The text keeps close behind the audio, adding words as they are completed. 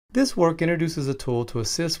This work introduces a tool to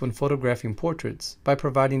assist when photographing portraits by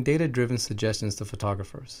providing data-driven suggestions to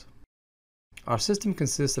photographers. Our system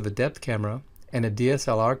consists of a depth camera and a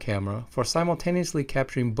DSLR camera for simultaneously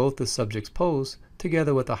capturing both the subject's pose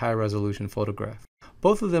together with a high-resolution photograph.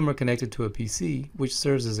 Both of them are connected to a PC, which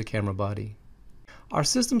serves as a camera body. Our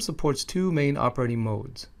system supports two main operating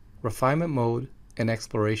modes, Refinement mode and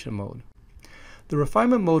Exploration mode. The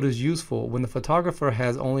Refinement mode is useful when the photographer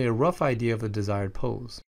has only a rough idea of the desired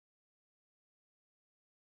pose.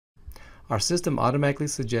 Our system automatically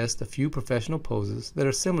suggests a few professional poses that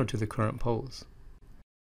are similar to the current pose.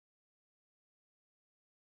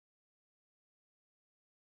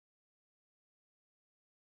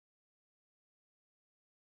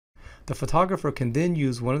 The photographer can then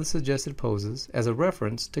use one of the suggested poses as a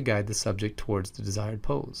reference to guide the subject towards the desired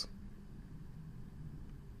pose.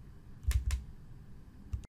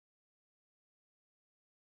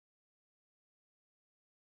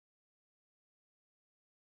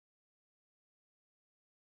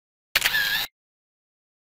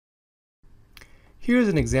 Here is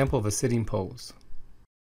an example of a sitting pose.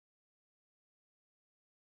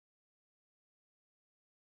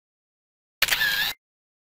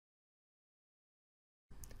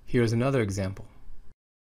 Here is another example.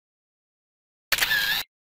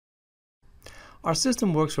 Our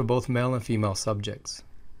system works for both male and female subjects.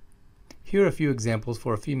 Here are a few examples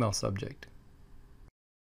for a female subject.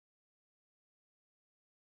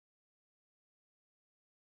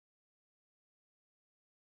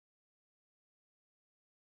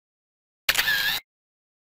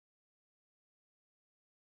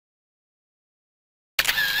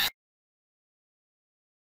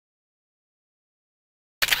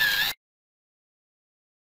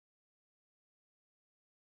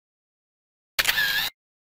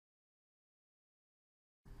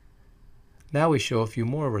 Now we show a few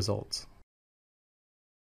more results.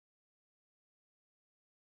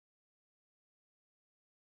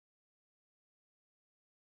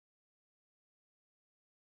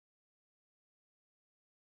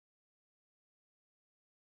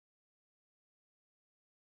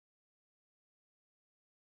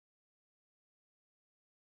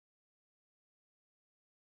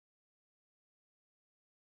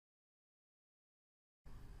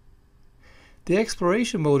 The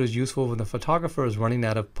exploration mode is useful when the photographer is running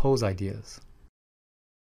out of pose ideas.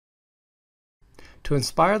 To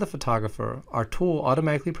inspire the photographer, our tool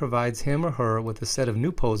automatically provides him or her with a set of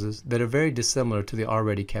new poses that are very dissimilar to the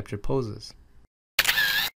already captured poses.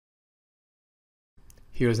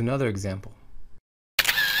 Here is another example.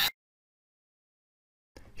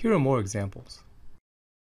 Here are more examples.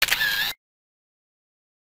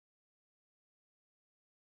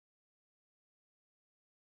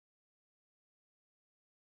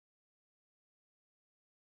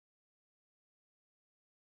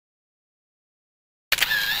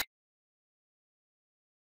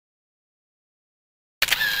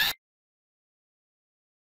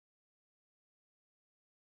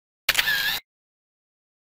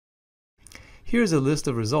 Here is a list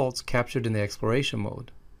of results captured in the exploration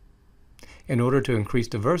mode. In order to increase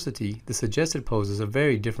diversity, the suggested poses are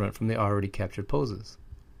very different from the already captured poses.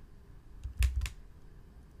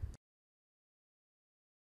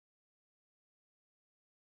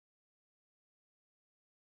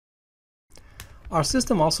 Our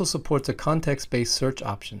system also supports a context-based search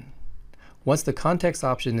option. Once the context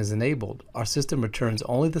option is enabled, our system returns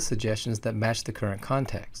only the suggestions that match the current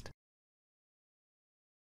context.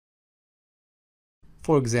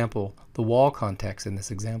 For example, the wall context in this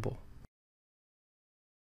example.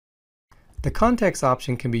 The context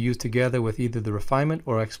option can be used together with either the refinement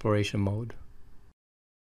or exploration mode.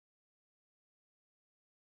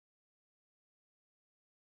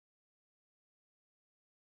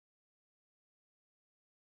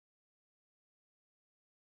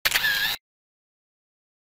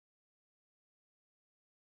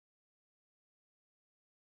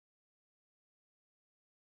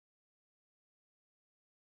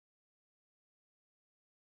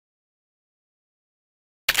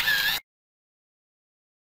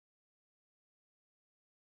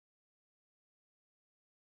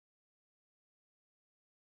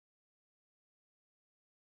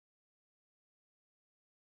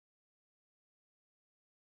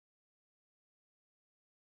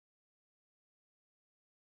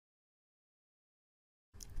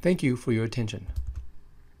 Thank you for your attention.